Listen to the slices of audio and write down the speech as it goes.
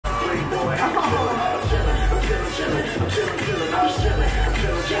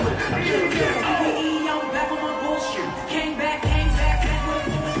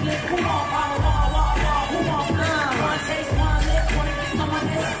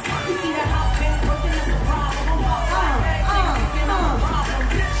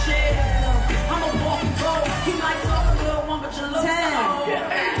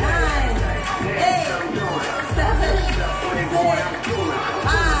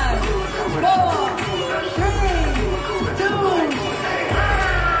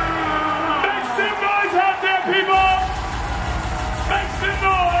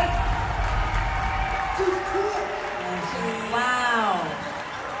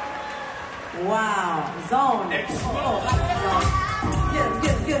Wow. Zone. Explode.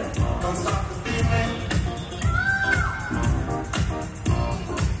 Get him. Don't stop the feeling.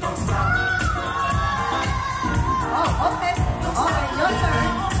 Don't stop. Oh, okay. All right, your turn.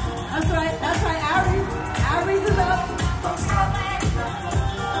 That's right. Aries. Aries is up. Don't stop.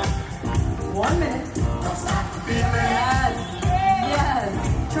 1 minute. Don't stop the feeling. Yes.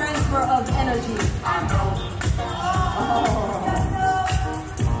 Transfer of energy. I know. Oh.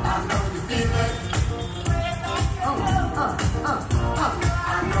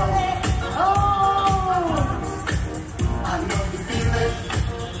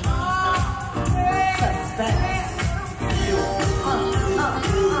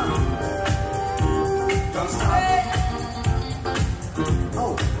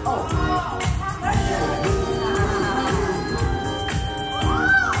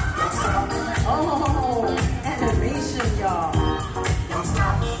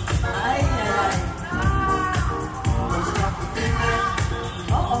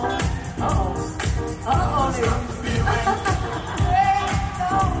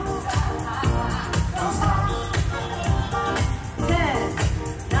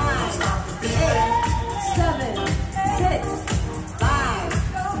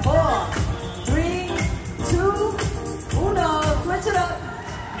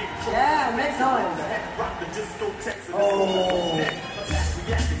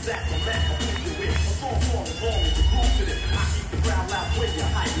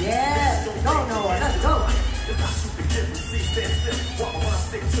 Yeah, go Noah, let's go.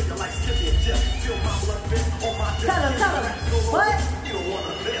 Tell him. What?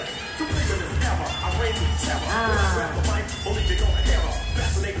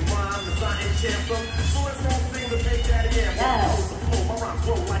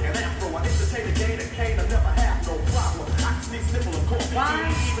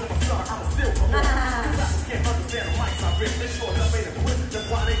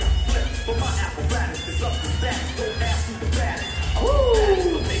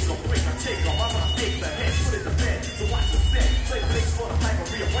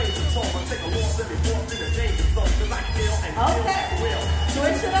 Okay,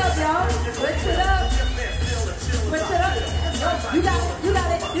 switch it up, y'all. Switch it up. You got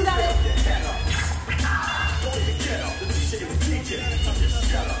it.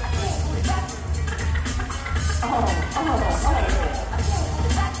 Oh.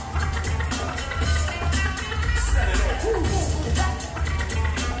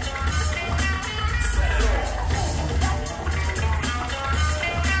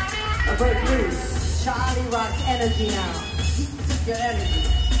 Break loose. Charlie rocks energy now. He took your energy.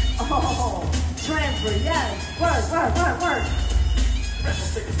 Oh, transfer, yes. Work.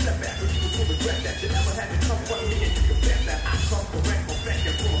 Let's take a step back, but you will regret that you never had to come from me and you can bet that I come correct, perfect,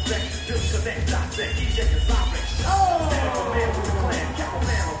 and full effect. Just connect, dissect, eject, and direct. Stand up a man with a plan, cap a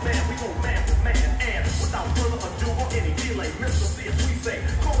man, we go man for man. And without further ado or any delay, Mr. C as we say,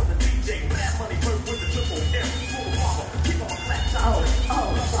 call it the DJ, Mad Money first with the triple M, smooth harbor, keep on a flat top.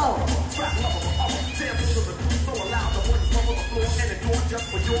 Trap lover, dance to the crew, so loud, the voice from the floor, and the door just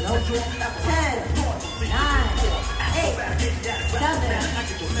for your pleasure. 10, 9, 8, 7,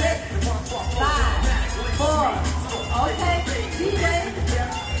 6, 5, 4. Okay, DJ.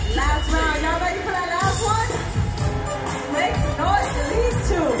 Last round. Y'all ready for that last one? Make some noise at least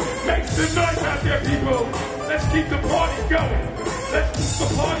 2. Make some noise out there, people. Let's keep the party going.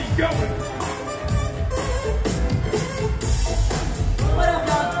 What up,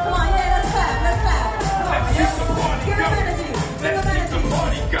 y'all? Come on, yeah, let's clap. Come on, let's keep the party going. Let's keep the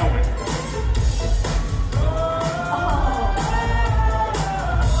party going.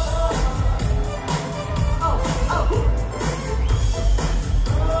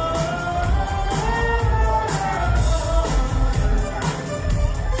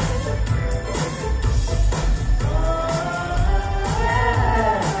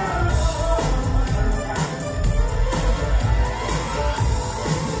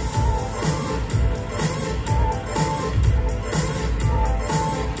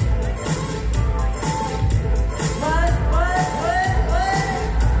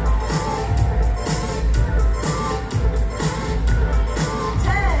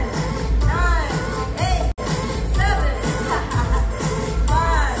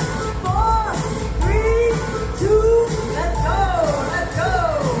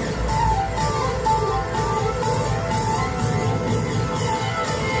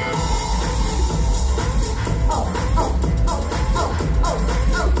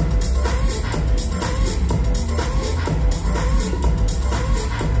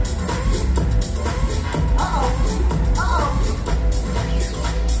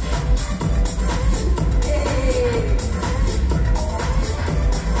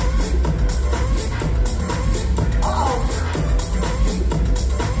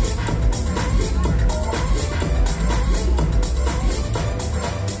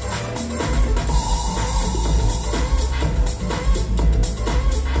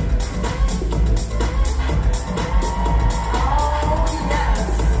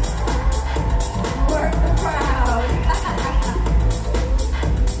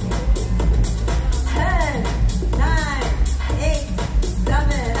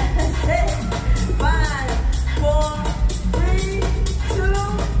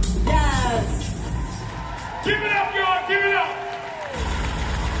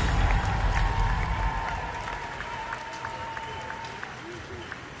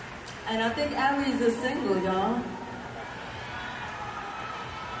 And I think Aries is single, y'all.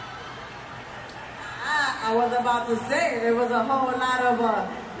 I was about to say there was a whole lot of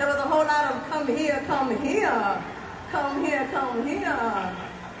come here, come here, come here, come here.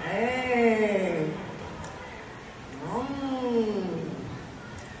 Hey.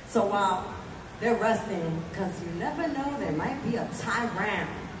 So while they're resting, because you never know, there might be a tie round.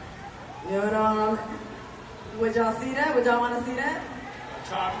 You know, would y'all see that? Would y'all want to see that?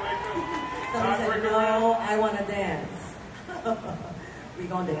 Tiebreaker. Somebody said, no, I want to dance. We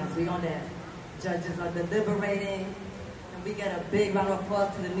gonna dance, we gonna dance. Judges are deliberating. And we get a big round of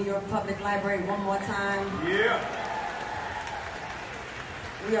applause to the New York Public Library one more time. Yeah.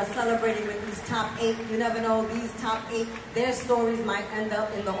 We are celebrating with these top 8. You never know, these top 8, their stories might end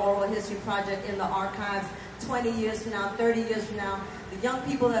up in the Oral History Project, in the archives, 20 years from now, 30 years from now. The young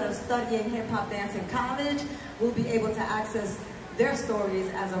people that are studying hip-hop dance in college will be able to access their stories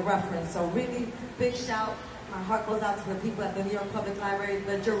as a reference. So really, big shout. My heart goes out to the people at the New York Public Library,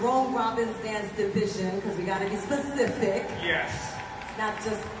 the Jerome Robbins Dance Division, because we got to be specific. Yes. It's not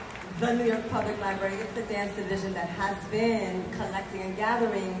just the New York Public Library, it's the dance division that has been collecting and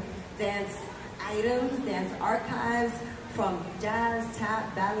gathering dance items, dance archives, from jazz,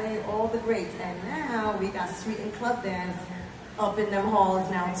 tap, ballet, all the greats. And now we got street and club dance up in them halls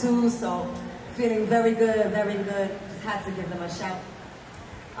now too, so feeling very good, very good. Just had to give them a shout.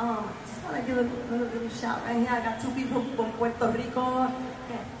 Just want to give a little shout right here. I got 2 people from Puerto Rico.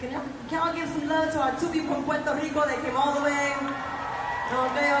 Can y'all give some love to our 2 people from Puerto Rico? They came all the way.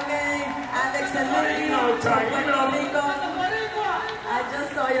 Okay. Alex and Lily from Puerto Rico. I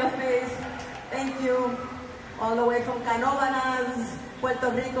just saw your face. Thank you. All the way from Canóvanas, Puerto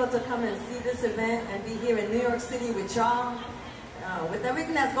Rico, to come and see this event and be here in New York City with y'all. With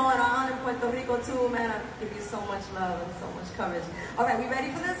everything that's going on in Puerto Rico too, man, I give you so much love and so much courage. All right, we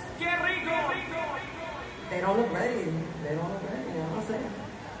ready for this? Get rico. They don't look ready. They don't look ready, you know what I'm saying?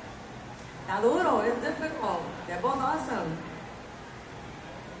 Está duro, it's difficult. They're both awesome.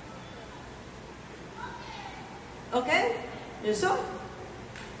 Okay? You sure?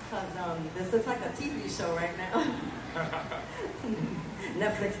 Because this looks like a TV show right now.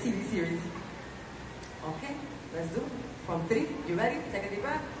 Netflix TV series. Okay, let's do it. From 3, you ready? Take a deep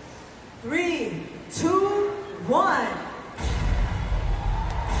breath. 3, 2, 1.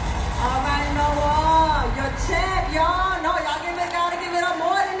 All right, Noah, your champ, y'all. No, y'all gotta give it up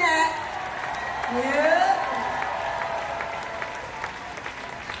more than that. Yeah.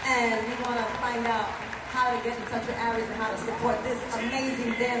 And we want to find out how to get in touch with Aries and how to support this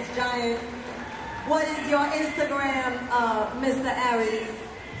amazing dance giant. What is your Instagram, Mr. Aries?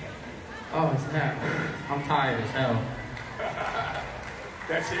 Oh, snap. I'm tired as hell.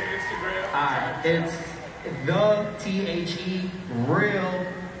 That's your Instagram? It's the THE real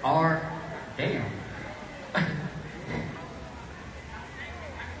R. Damn.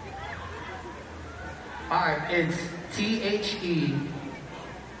 Alright, it's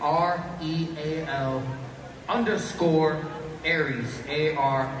THEREAL_Aries.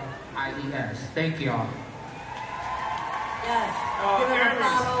 ARIES. Thank y'all. Yes. Give it a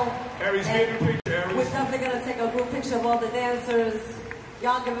follow. Aries, get the picture, Aries. We're definitely going to take a group picture of all the dancers.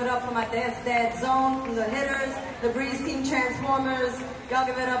 Y'all give it up for my Dance Dad Zone from the Hitters, the Breeze Team Transformers. Y'all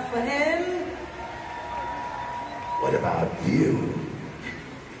give it up for him. What about you?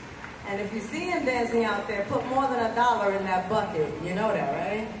 And if you see him dancing out there, put more than $1 in that bucket. You know that,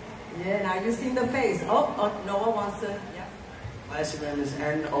 right? Yeah, now you seen the face. Oh, Noah wants to, yeah. My Instagram is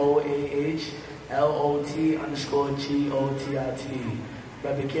NOAHLOT_GOTIT.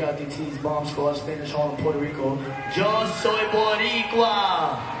 Rebel KRDT's Bomb Squad, Spanish Harlem, Puerto Rico. Yo soy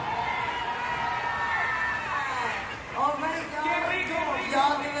Boricua! All right, y'all.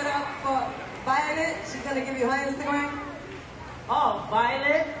 Y'all give it up for Violet. She's going to give you her Instagram. Oh,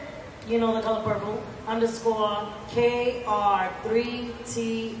 Violet, you know the color purple,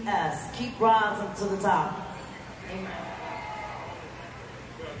 _KR3TS. Keep rising to the top. Amen.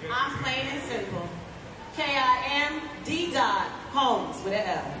 I'm plain and simple. KIMD.Holmes with an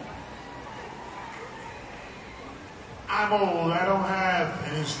L. I'm old. I don't have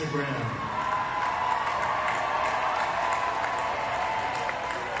an Instagram.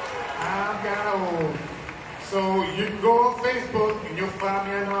 I'm kind of old. So you can go on Facebook and you'll find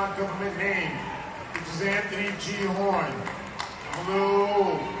me under my government name, which is Anthony G. Horn. I'm a little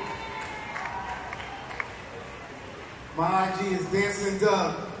old. My IG is Dancing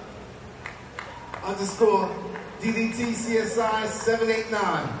Doug _DDTCSI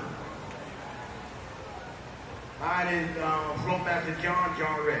 789. Mine is Flowmaster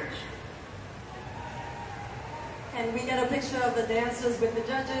John Rich. Can we get a picture of the dancers with the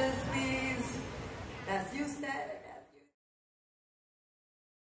judges, please? That's you, Stat.